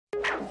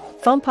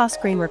FonePaw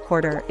Screen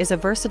Recorder is a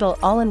versatile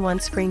all-in-one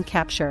screen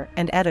capture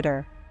and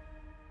editor.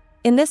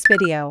 In this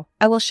video,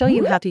 I will show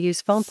you how to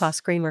use FonePaw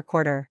Screen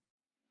Recorder.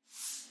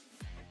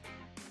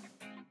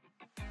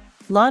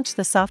 Launch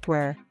the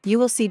software. You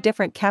will see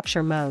different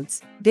capture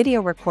modes: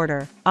 video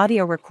recorder,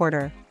 audio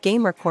recorder,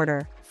 game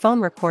recorder, phone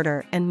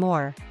recorder, and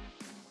more.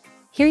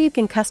 Here you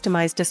can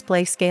customize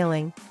display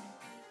scaling,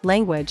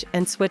 language,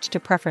 and switch to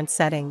preference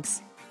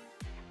settings.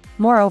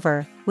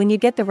 Moreover, when you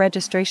get the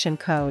registration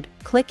code,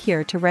 click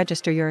here to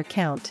register your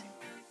account.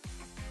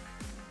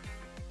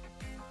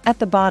 At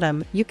the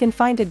bottom, you can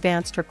find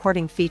advanced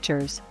recording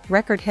features,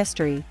 record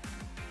history,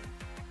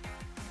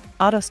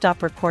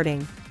 auto-stop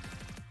recording,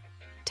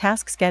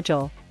 task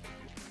schedule,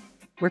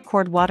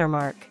 record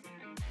watermark.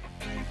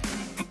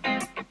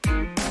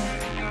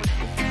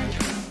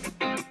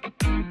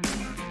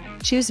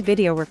 Choose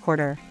video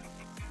recorder.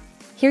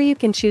 Here you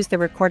can choose the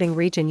recording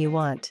region you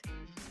want.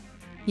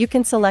 You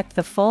can select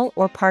the full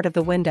or part of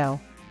the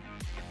window.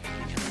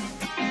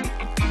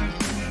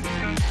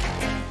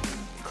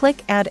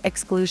 Click Add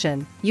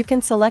Exclusion. You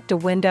can select a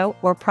window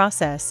or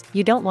process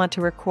you don't want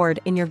to record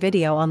in your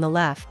video on the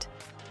left.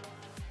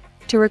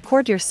 To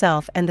record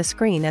yourself and the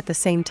screen at the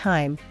same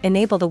time,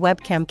 enable the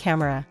webcam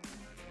camera.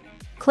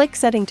 Click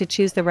Setting to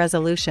choose the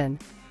resolution,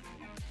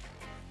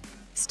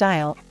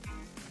 style,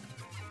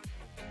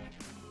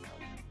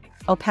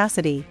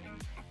 opacity,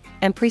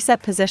 and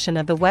preset position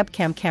of the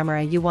webcam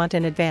camera you want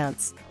in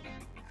advance.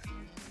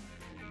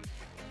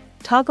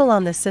 Toggle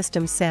on the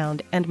system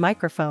sound and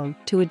microphone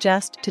to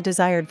adjust to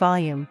desired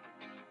volume.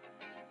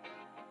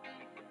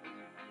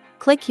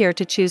 Click here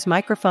to choose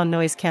microphone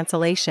noise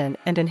cancellation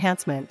and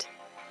enhancement.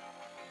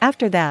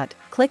 After that,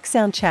 click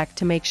Sound Check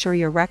to make sure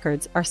your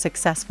records are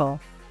successful.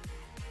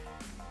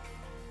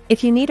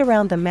 If you need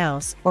around the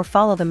mouse or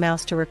follow the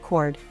mouse to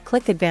record,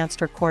 click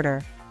Advanced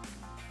Recorder.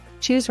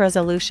 Choose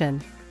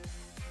Resolution.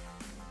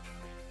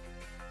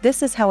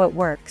 This is how it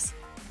works.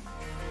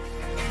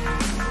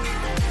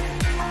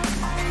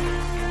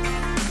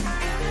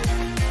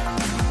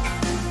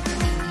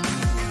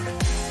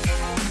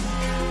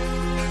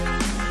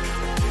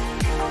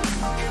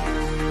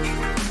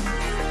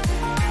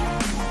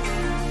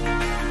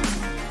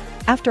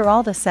 After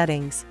all the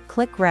settings,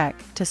 click Rec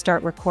to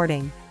start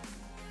recording.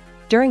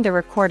 During the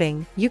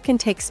recording, you can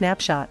take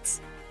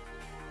snapshots.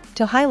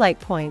 To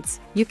highlight points,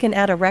 you can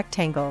add a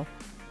rectangle,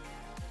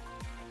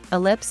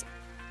 ellipse,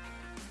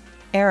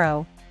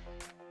 arrow,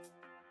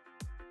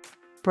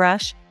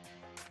 brush,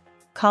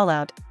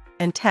 callout,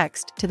 and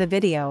text to the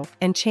video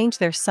and change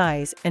their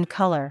size and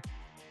color.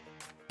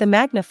 The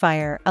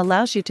magnifier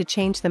allows you to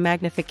change the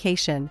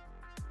magnification,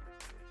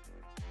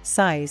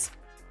 size,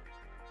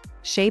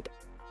 shape,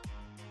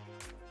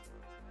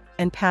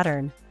 and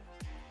pattern.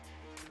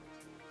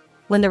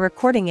 When the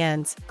recording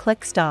ends,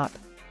 click Stop.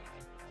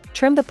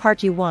 Trim the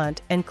part you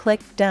want and click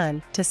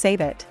Done to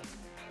save it.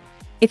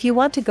 If you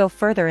want to go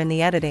further in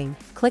the editing,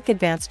 click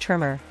Advanced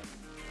Trimmer.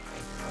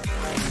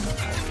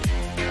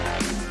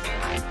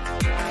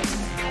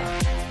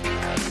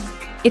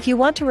 If you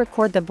want to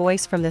record the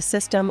voice from the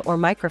system or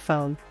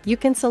microphone, you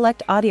can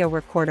select Audio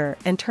Recorder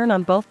and turn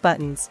on both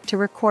buttons to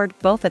record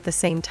both at the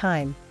same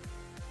time.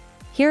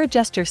 Here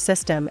adjust your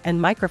system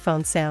and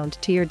microphone sound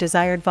to your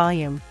desired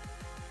volume.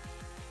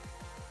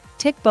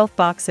 Tick both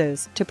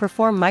boxes to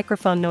perform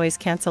microphone noise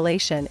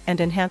cancellation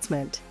and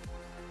enhancement.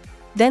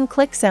 Then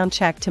click Sound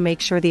Check to make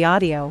sure the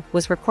audio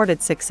was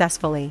recorded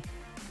successfully.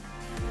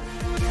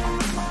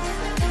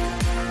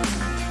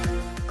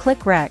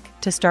 Click Rec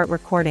to start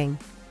recording.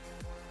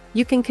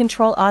 You can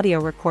control audio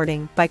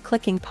recording by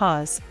clicking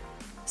Pause,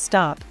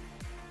 Stop,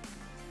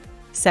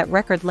 set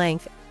record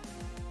length.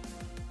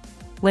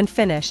 When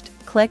finished,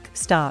 click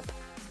Stop.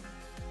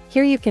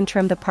 Here you can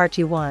trim the part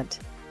you want.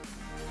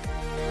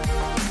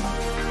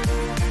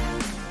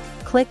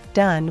 Click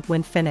Done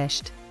when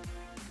finished.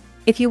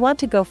 If you want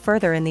to go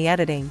further in the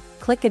editing,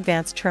 click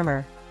Advanced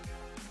Trimmer.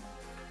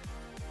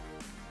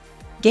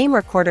 Game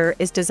Recorder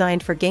is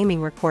designed for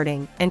gaming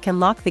recording and can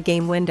lock the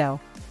game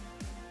window.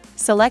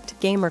 Select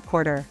Game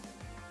Recorder.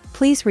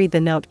 Please read the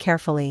note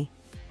carefully.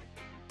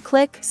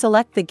 Click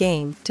Select the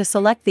game to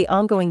select the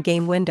ongoing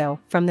game window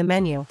from the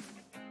menu.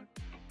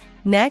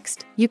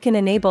 Next, you can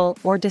enable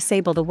or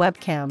disable the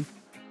webcam,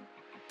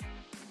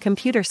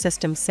 computer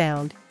system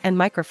sound, and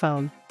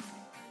microphone.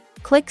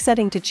 Click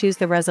Setting to choose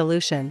the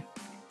resolution,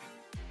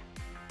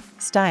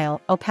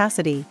 style,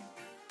 opacity,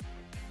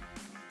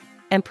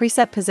 and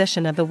preset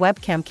position of the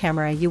webcam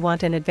camera you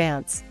want in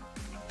advance.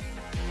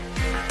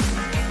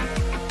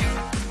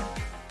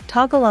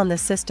 Toggle on the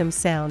system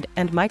sound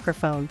and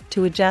microphone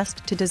to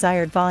adjust to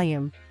desired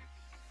volume.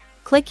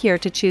 Click here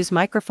to choose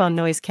microphone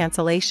noise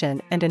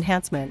cancellation and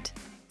enhancement.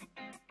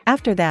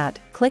 After that,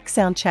 click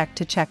Sound Check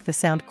to check the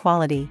sound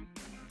quality.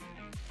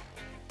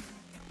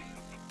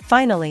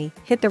 Finally,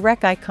 hit the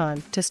Rec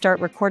icon to start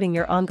recording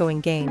your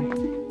ongoing game.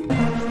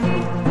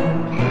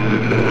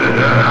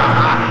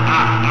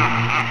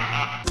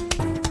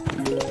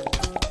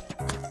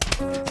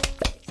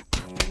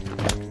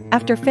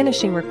 After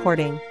finishing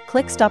recording,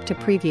 click Stop to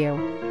preview.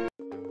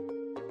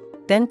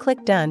 then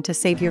click Done to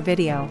save your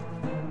video.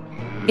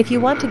 If you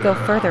want to go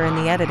further in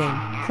the editing,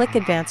 click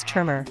Advanced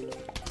Trimmer.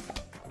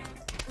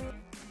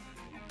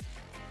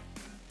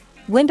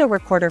 Window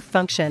Recorder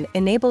function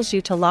enables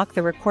you to lock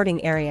the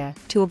recording area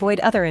to avoid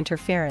other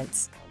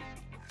interference.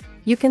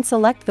 You can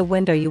select the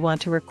window you want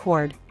to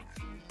record,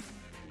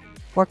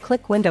 or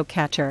click Window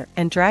Catcher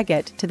and drag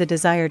it to the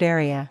desired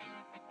area.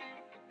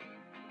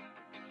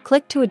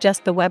 Click to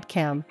adjust the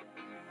webcam,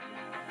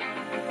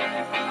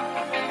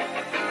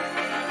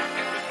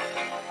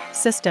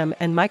 system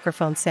and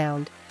microphone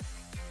sound.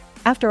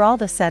 After all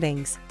the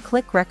settings,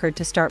 click Record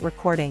to start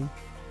recording.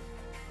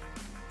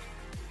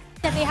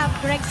 They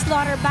have Greg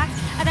Slaughter back.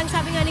 At ang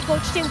sabi nga ni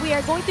Coach Tim, we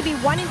are going to be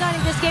one and done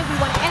in this game. We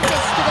want to end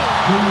this today.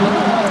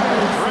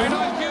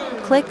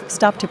 Click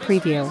Stop to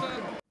preview,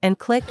 and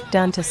click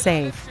Done to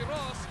save.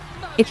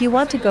 If you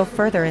want to go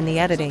further in the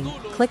editing,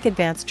 click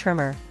Advanced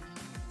Trimmer.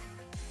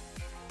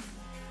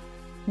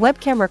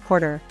 Webcam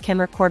Recorder can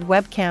record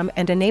webcam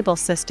and enable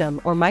system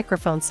or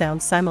microphone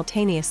sounds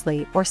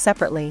simultaneously or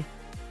separately.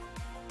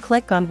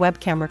 Click on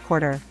Webcam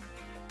Recorder.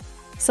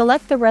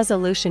 Select the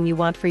resolution you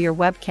want for your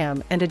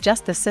webcam and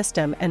adjust the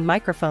system and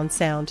microphone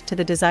sound to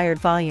the desired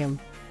volume.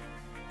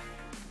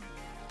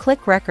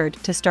 Click Record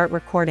to start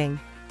recording.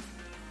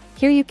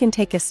 Here you can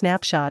take a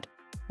snapshot,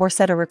 or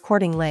set a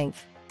recording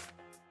length,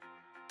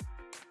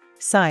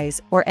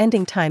 size, or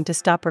ending time to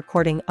stop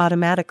recording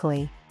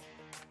automatically.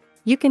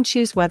 You can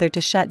choose whether to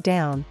shut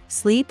down,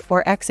 sleep,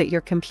 or exit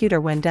your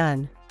computer when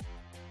done.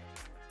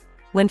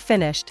 When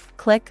finished,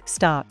 click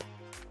Stop.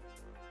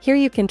 Here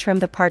you can trim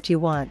the part you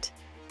want.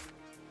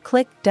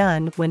 Click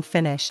Done when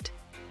finished.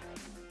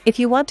 If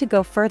you want to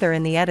go further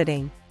in the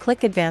editing,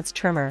 click Advanced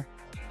Trimmer.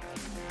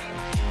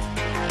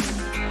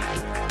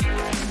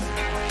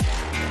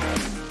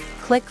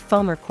 Click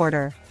Phone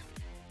Recorder.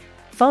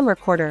 Phone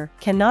Recorder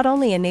can not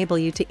only enable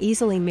you to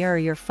easily mirror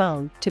your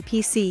phone to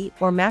PC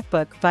or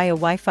MacBook via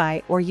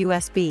Wi-Fi or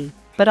USB,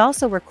 but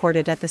also record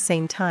it at the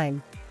same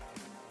time.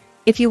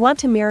 If you want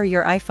to mirror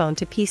your iPhone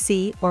to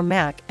PC or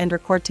Mac and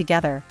record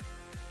together,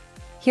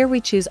 here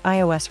we choose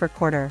iOS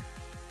Recorder.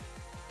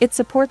 It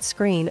supports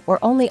screen or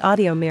only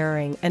audio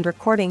mirroring and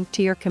recording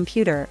to your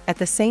computer at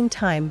the same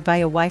time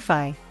via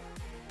Wi-Fi.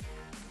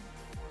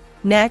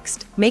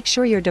 Next, make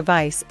sure your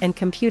device and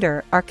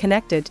computer are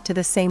connected to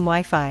the same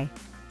Wi-Fi.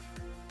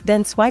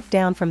 Then swipe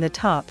down from the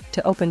top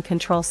to open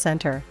Control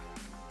Center.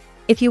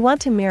 If you want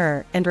to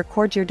mirror and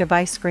record your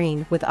device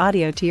screen with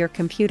audio to your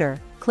computer,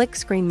 click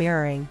Screen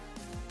Mirroring.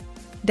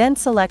 Then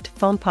select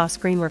FonePaw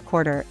Screen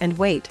Recorder and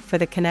wait for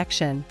the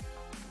connection.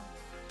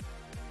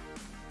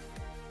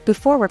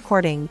 Before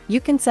recording,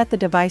 you can set the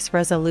device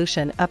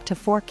resolution up to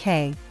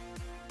 4K,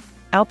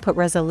 output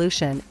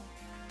resolution,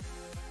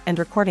 and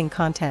recording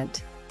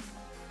content.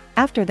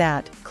 After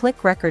that,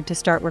 click Record to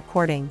start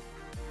recording.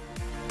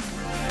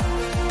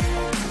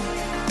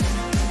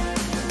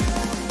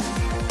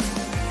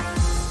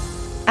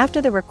 After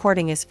the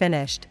recording is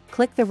finished,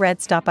 click the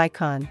red stop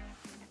icon.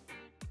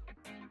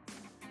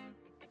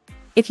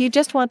 If you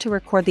just want to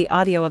record the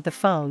audio of the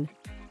phone,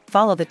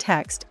 follow the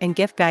text and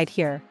GIF guide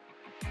here.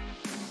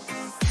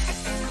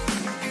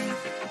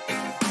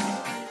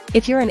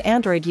 If you're an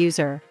Android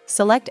user,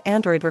 select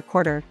Android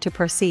Recorder to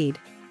proceed.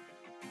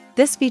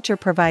 This feature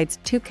provides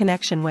two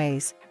connection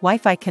ways: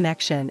 Wi-Fi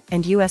connection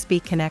and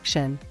USB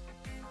connection.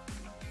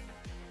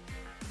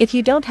 If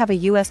you don't have a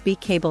USB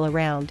cable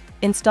around,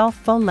 install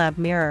PhoneLab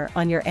Mirror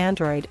on your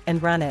Android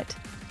and run it.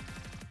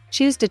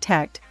 Choose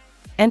Detect,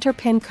 enter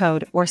PIN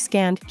code or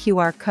scanned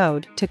QR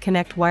code to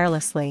connect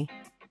wirelessly.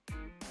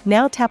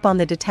 Now tap on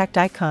the Detect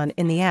icon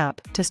in the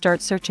app to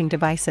start searching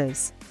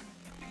devices.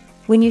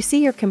 When you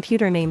see your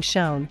computer name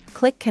shown,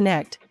 click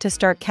Connect to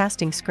start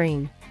casting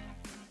screen.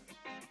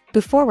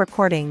 Before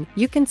recording,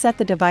 you can set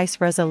the device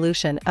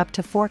resolution up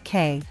to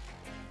 4K,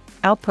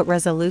 output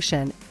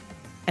resolution,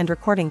 and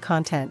recording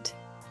content.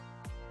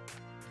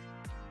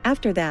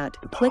 After that,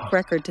 click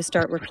Record to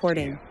start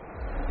recording.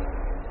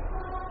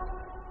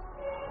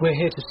 We're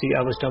here to see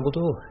Albus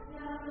Dumbledore.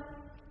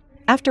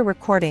 After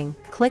recording,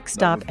 click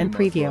Stop and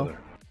preview.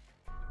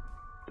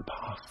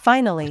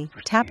 Finally,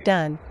 tap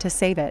Done to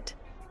save it.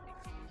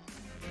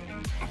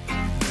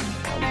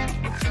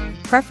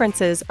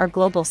 Preferences are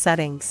global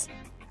settings.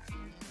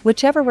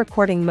 Whichever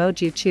recording mode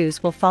you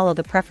choose will follow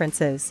the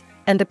preferences,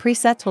 and the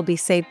presets will be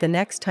saved the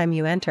next time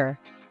you enter.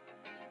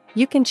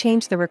 You can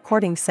change the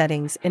recording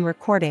settings in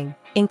recording,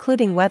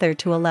 including whether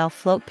to allow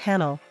float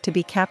panel to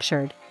be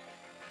captured.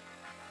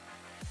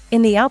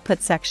 In the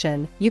output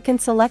section, you can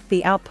select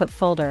the output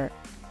folder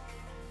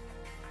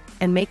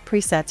and make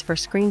presets for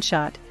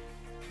screenshot,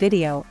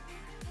 video,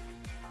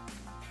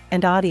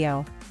 and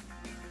audio.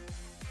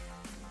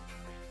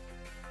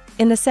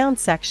 In the sound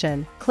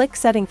section, click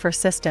Setting for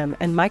System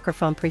and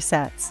Microphone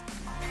Presets.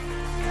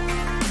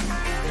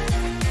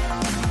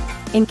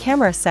 In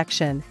Camera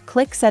section,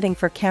 click Setting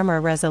for Camera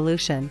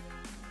Resolution,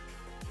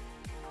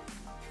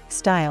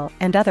 Style,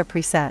 and other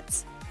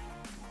presets.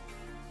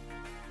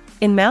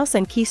 In Mouse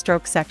and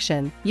Keystroke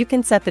section, you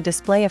can set the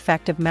display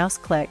effect of mouse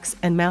clicks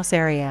and mouse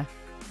area.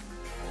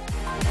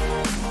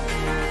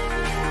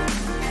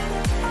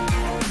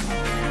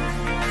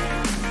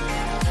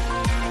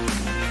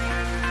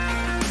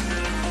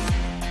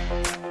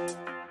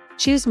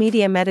 Choose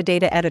Media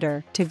Metadata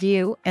Editor to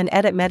view and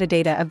edit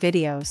metadata of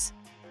videos.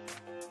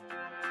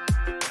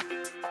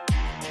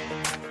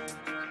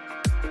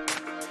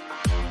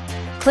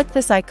 Click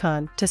this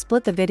icon to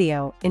split the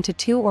video into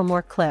 2 or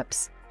more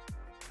clips.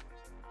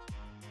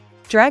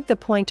 Drag the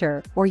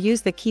pointer or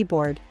use the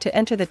keyboard to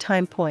enter the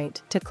time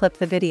point to clip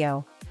the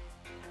video.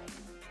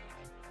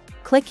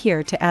 Click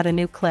here to add a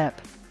new clip.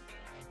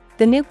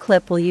 The new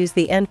clip will use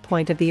the end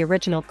point of the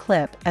original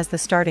clip as the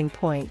starting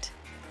point.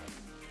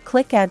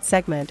 Click Add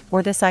Segment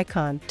or this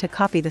icon to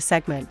copy the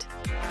segment.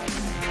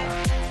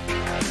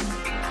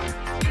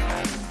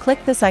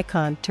 Click this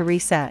icon to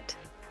reset.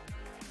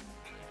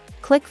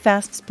 Click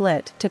Fast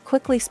Split to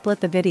quickly split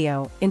the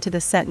video into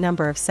the set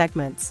number of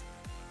segments.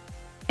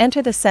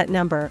 Enter the set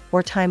number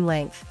or time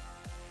length.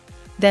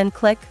 Then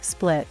click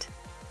Split.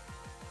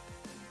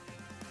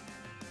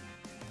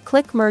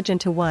 Click Merge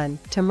into one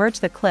to merge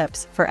the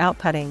clips for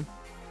outputting.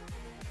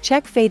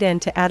 Check Fade In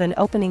to add an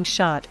opening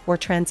shot or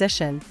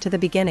transition to the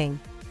beginning.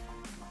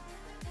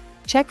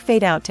 Check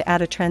Fade Out to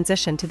add a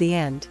transition to the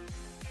end.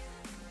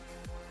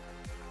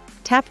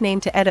 Tap Name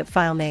to edit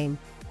file name.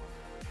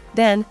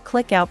 Then,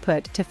 click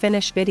Output to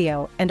finish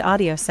video and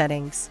audio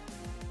settings.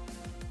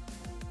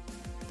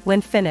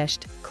 When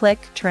finished, click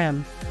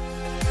Trim.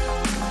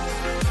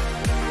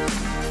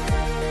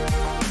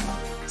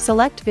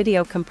 Select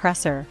Video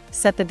Compressor,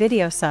 set the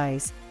video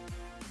size,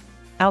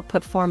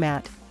 output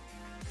format,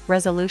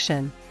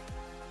 resolution.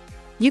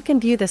 You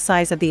can view the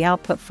size of the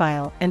output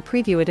file and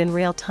preview it in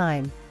real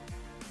time.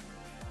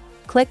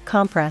 Click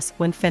Compress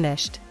when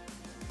finished.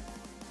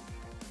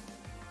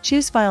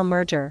 Choose File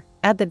Merger.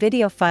 Add the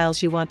video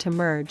files you want to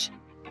merge.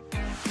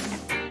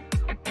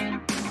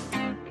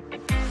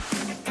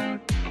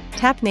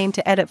 Tap Name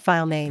to edit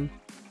file name.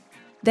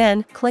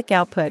 Then, click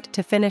Output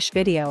to finish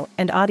video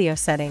and audio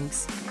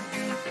settings.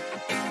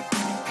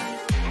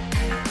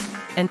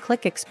 And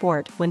click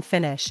Export when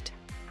finished.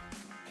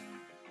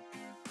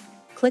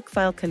 Click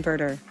File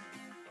Converter.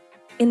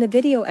 In the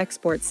Video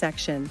Export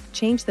section,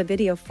 change the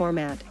video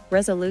format,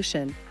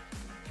 resolution,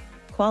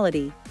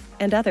 quality,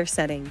 and other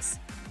settings.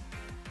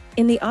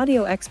 In the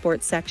Audio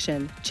Export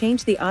section,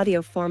 change the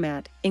audio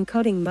format,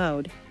 encoding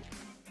mode,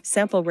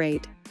 sample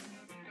rate,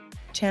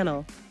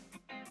 channel,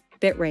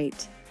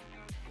 bitrate.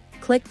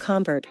 Click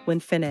Convert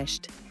when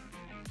finished.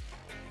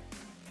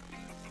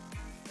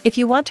 If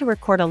you want to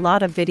record a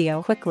lot of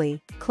video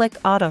quickly, click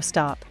Auto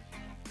Stop.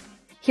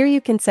 Here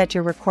you can set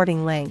your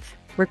recording length,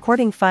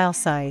 recording file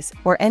size,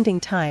 or ending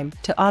time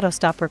to auto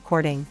stop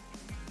recording.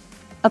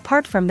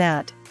 Apart from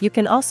that, you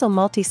can also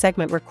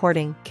multi-segment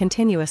recording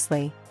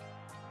continuously.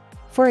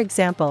 For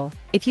example,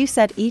 if you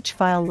set each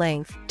file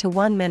length to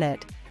 1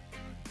 minute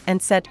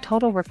and set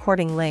total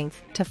recording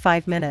length to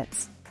 5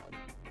 minutes.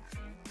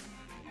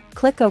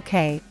 Click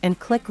OK and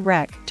click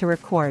Rec to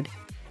record.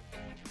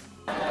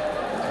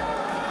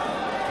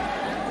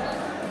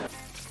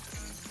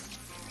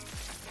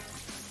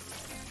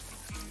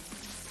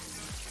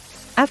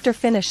 After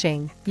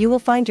finishing, you will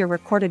find your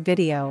recorded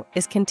video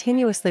is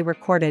continuously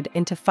recorded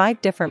into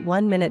 5 different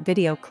 1-minute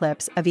video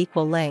clips of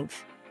equal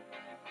length.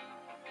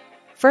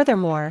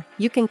 Furthermore,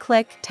 you can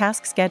click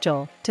Task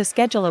Schedule to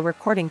schedule a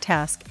recording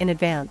task in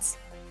advance.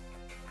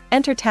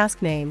 Enter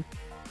task name.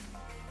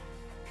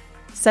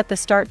 Set the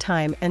start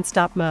time and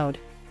stop mode.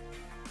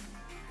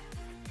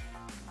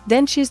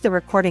 Then choose the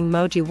recording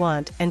mode you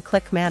want and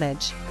click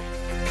Manage.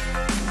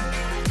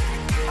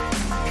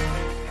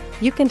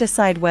 You can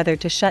decide whether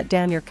to shut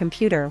down your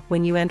computer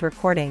when you end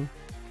recording.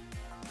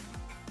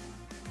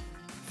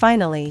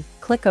 Finally,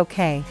 click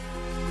OK.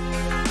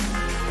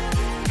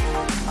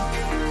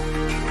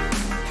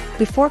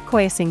 Before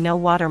coalescing no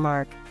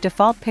watermark,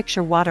 default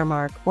picture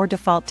watermark or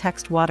default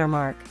text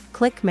watermark,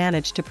 click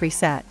Manage to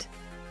preset.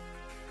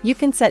 You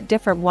can set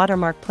different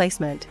watermark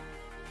placement,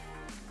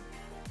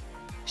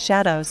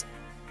 shadows,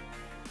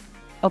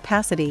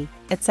 opacity,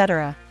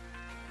 etc.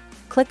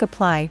 Click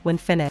Apply when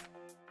finished.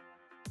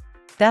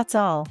 That's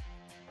all.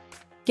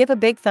 Give a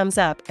big thumbs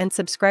up and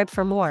subscribe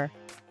for more.